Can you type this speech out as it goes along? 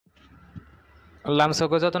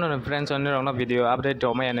Lamsoko jotono friends on nirokno video update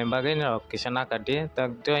doma ya nembage nirok kisana kadi tak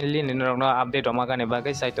jointly nirokno update doma ka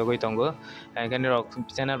nembage site to goi tongo haike nirok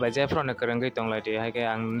channel by jephro ne kerengoi tongladi haike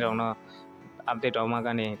ang nirokno update doma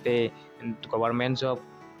ka ni te government job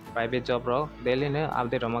private job ro daily ne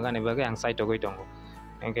update doma ka nembage ang site to goi tongo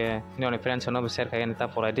haike nirokni friends ono share khagen ta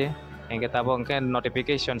poradi haike tabo haike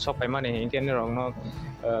notification sok paimani haike nirokno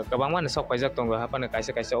kabangman sok paijak tongo hapane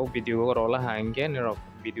kaisa kaisa o video rola haike nirok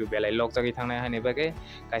video belai log jagi thangnai hani bage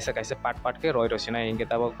kaisa kaisa part ke roi rosina inge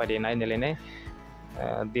tabok padi nai nelene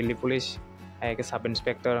Delhi police ai ke sub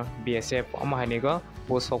inspector BSF ama hani go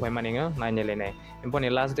post hok maninga nai nelene boni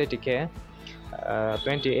last date ke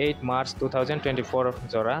 28 March 2024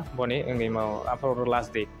 jora boni ngi mau upload last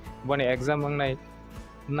date boni exam ngai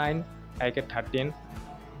 9 ai ke 13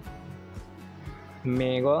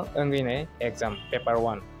 May go ngi nai exam paper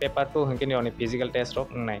 1 paper 2 hingke ni oni physical test rok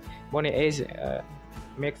ngai boni age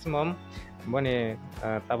maximum bone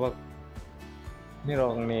tabak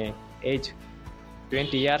nirok ni age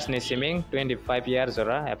 20 years ni siming 25 years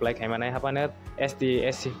ora apply khaimana hapane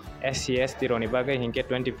SC/ST roni bagai hingke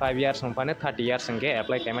 25 years humpane 30 years hingke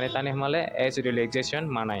apply khaimane tane hamale age relaxation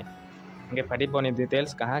manai hingke phadi bone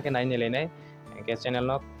details kaha ke nai nile nai hingke channel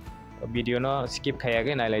no video no skip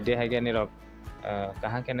khayage nailaidi haige nirok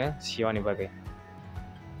kaha ke ne siwani bagai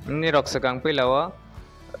nirok sakang pilawa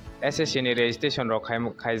SSC ni registration rok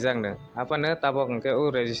khaijak ne apane tabok ke u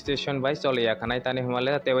registration bai choliya khanai tani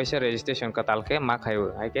humale te baise registration katal ke ma khayu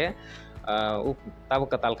haike u tabok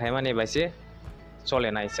katal khaimani baise chole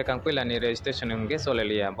nai sekang pila ni registration ke chole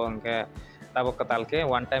liya bon ke tabok katal ke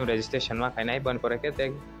one time registration ma khainai bon pore ke te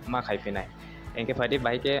ma khaipinai enke phadi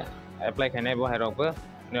bai ke apply khainai bo hairok bo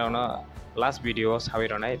no last video sawi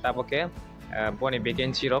ronai tabok ke boni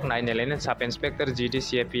vacancy rok nai nelene sub inspector GD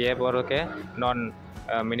CAPF or ke non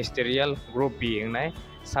ministerial group B ngai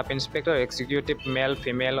sub inspector executive male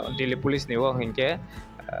female Delhi police ni wo hinke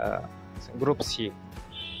group C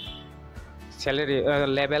salary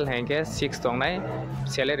level hinke 6 tongnai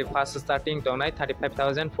salary first starting tongnai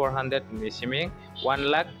 35,400 ni siming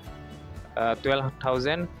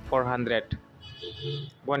 1,12,400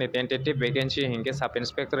 boni tentative vacancy hinke sub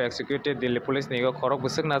inspector executive Delhi police ni go khorok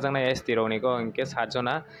busuk na jangnai ST ro ni go hinke 7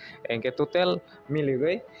 jona hinke total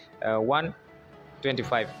miligoi 125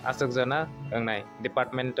 asok jana ngai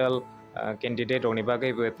departmental candidate roni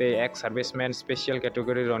bagai bete ex serviceman special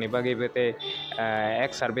category roni bagai bete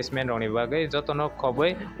ex serviceman roni bagai jotono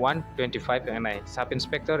khoboi 125 ngai sub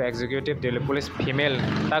inspector executive Delhi police female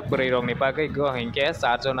tak brai roni bagai go hinke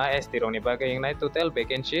 4 jona ST roni bagai ngai total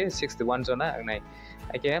vacancy 61 jona ngai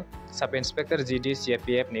ake sub inspector GD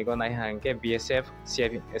CAPF ni go nai hanke BSF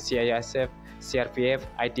CISF CRPF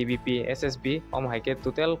ITBP SSB om haike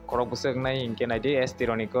total korok busuk nai inke nai di ST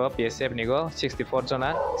roni go BSF ni go 64 jona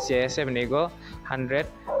CISF ni go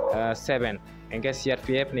 107 inke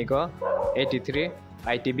CRPF ni go 83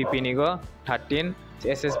 ITBP ni go 13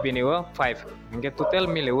 SSB ni go 5 inke total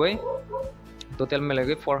milewoi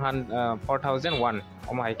 4001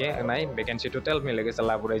 om haike nai vacancy total milege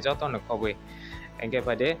sala burai joto no khoboi inke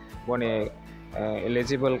pade bone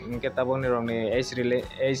eligible inke tabong ni rong ni age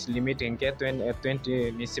limit inke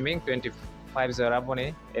 20 ni siming 25 jora bone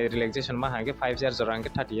relaxation ma hange 5 years jora inke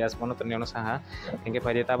 30 years bono to nyono saha inke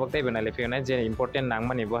pade tabok dai bena lefi na je important nang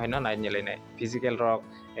mani bo haino nai nyele nai physical rock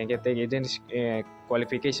inke te identity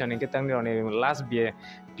qualification inke tang ni rong ni last BA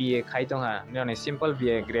khai tong ha ni simple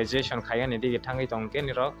BA graduation khai ani dige thangai tong ke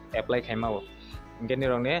ni rok apply khai mawo inke ni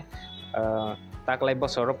rong ne taklai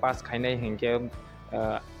bosor pass khainai hinke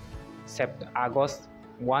August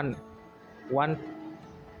 1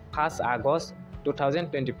 August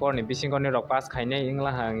 2024 ni bisingo ni rok pass khainai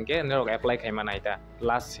ingla hangke ni rok apply khaima naita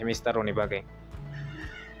last semester oni bagai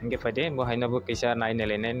inge phade bo haina bo kaisa nai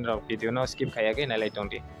nele nen rok video no skip khaya ge nalai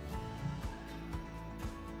tongdi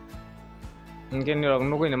inge ni rok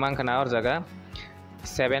nugui ni mangkhana or jaga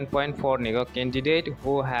 7.4 ni go candidate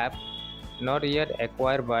who have not yet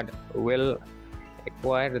acquired but will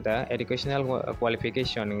acquire the educational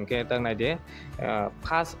qualification inke tang na de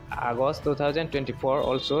 1st August 2024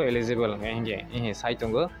 also eligible hinge sai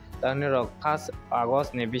tongo tang ni rok 1st August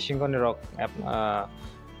ni bisingo ni rok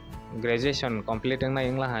graduation complete na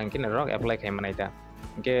ingla hangke ni rok apply khai manai ta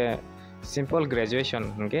inke simple graduation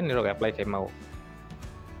inke ni rok apply khai mau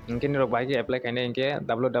inke ni rok bai ke apply khai na inke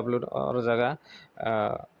www or jaga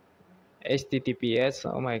https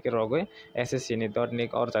omai ke rogoi ssc ni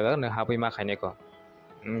 .nic or jaga ne habai ma khaine ko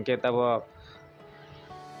inke tabo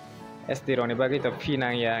ST roni bagai to fee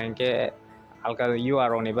nang ya inke alka UR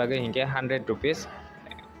roni bagai inke 100 rupees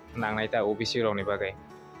nang nai ta OBC roni bagai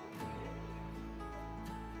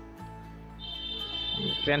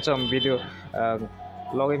friends video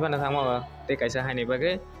login mana thangma te kaisa haini bage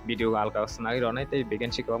video alka snagi ronai te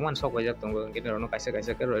vacancy ko man sok wajak tongo ngin rono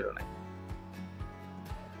kaisa ke roi ronai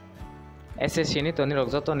SSC ni toni rok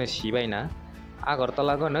jotono sibaina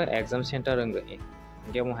agartala go no exam center ngai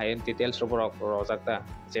nge mo hai details rojak ta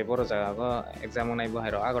jephro jaga go exam nai bo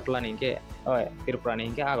hai ro agartala ni ke tripura ni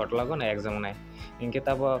ke agartala go na exam nai inke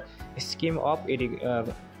tabo scheme of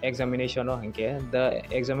examination hinke the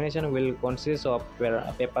examination will consist of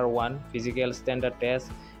paper 1 physical standard test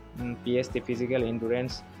PST physical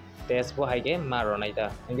endurance test bo haike maro naita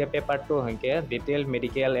hinke paper 2 hinke detailed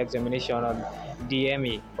medical examination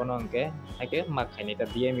DME kono hinke haike mak khainita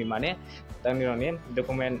DME mane tani roni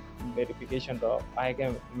document verification do haike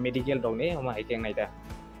medical dogni ma haike naita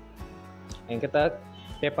hinke ta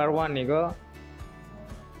paper 1 ni go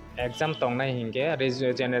exam tongnai hinge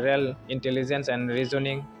general intelligence and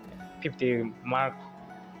reasoning 50 mark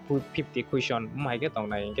 50 question maike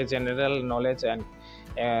tongnai hinge general knowledge and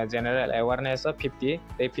general awareness of 50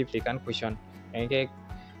 they 50 kan question hinge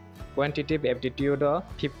quantitative aptitude of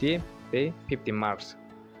 50 they 50 marks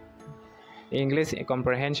English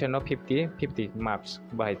comprehension of 50 marks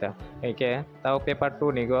baita hinge tau paper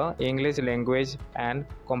 2 ni go English language and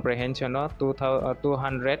comprehension of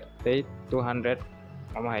 200 they 200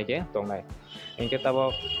 ama haike tongnai inke tabo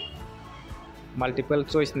multiple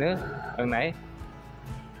choice ne angnai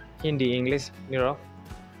Hindi English nirok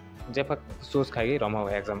jephak choose khagi roma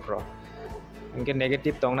exam pro inke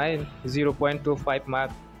negative tongnai 0.25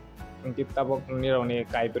 mark inke tabo nirok ni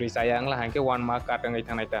kaibri sayang la hanke 1 mark katangai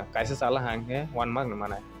thangnai ta kaisa sala hanke 1 mark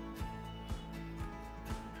manai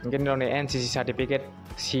inke nirok ni NCC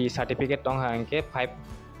certificate tong hanke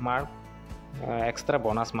 5 mark extra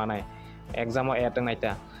bonus manai exam o add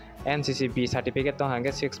naita NCC B certificate tong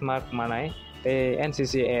hange 6 mark manai te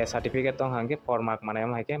NCC A certificate tong hange 4 mark manai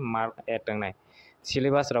ma hake mark add nai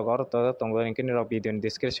syllabus rogor to tongo inke ni video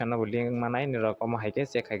description no link manai ni rok ma hake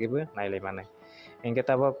check hage bu nailai manai inke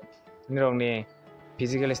tabo ni rok ni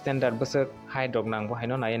physical standard busuk height rok nang bo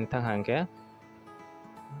haino nai thang hange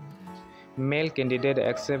male candidate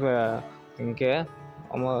accept inke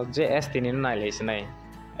omo JS tini no nailai sinai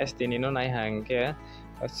S tini no nai hange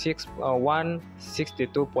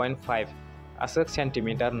 162.5 asuk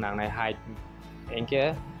centimeter nangnai height inke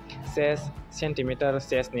 6 centimeter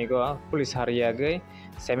 6 ni go police haria gai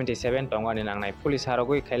 77 tonga ni nangnai police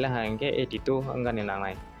harogoi khaila hange 82 anga ni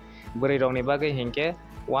nangnai buri rok ni bagai hinke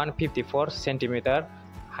 154 centimeter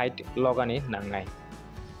height logani nangnai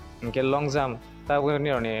inke long jump ta ni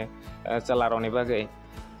roni chala rok ni bagai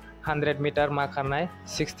 100 meter ma kharnai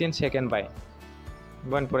 16 second by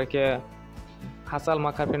bon pore ke hasal ma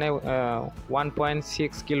kharpinai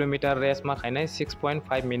 1.6 kilometer race ma khainai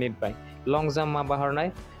 6.5 minute by long jump ma baharnai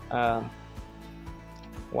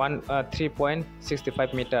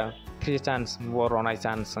 3.65 meter 3 chance boronai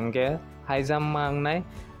chance sange high jump ma angnai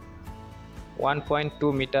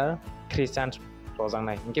 1.2 meter 3 chance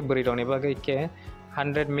rojangnai inke buri roni bagai ke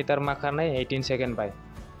 100 meter ma kharnai 18 second by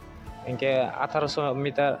inke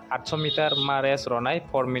 800 meter ma race ronai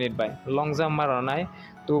 4 minute by long jump ma ronai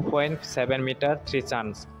 2.7 meter 3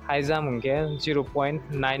 chance high jump unke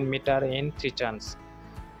 0.9 meter in 3 chance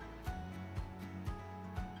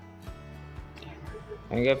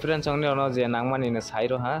inge friends ongni ono je nangmani ne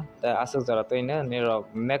sairo ha ta asuk jara toina ni rok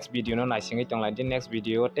next video no naisingai tonglai di next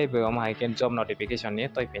video te be am haiken job notification ni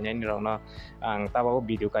toi penai ni rok no ang tabao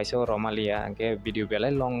video kaiso romalia anke video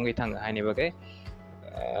belai long ngai thang haini bage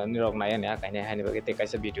nirok nai ne akaine haini bage te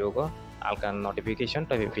kaisa video ko alkan notification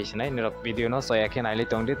toi pisinai nirok video no soya khe naili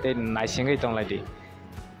tongdi te naisingai tonglai di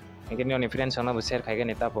inge ni friends ono bo share khaigen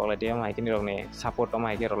ta poglai di am haiken nirok ne support am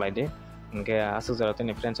haike rolai di inge asuk jara te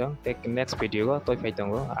ni friends te next video ko toi phai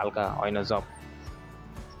tongo alka oino job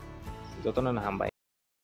jotono na hambai